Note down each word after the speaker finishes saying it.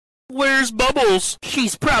Where's Bubbles?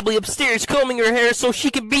 She's probably upstairs combing her hair so she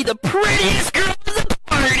can be the prettiest girl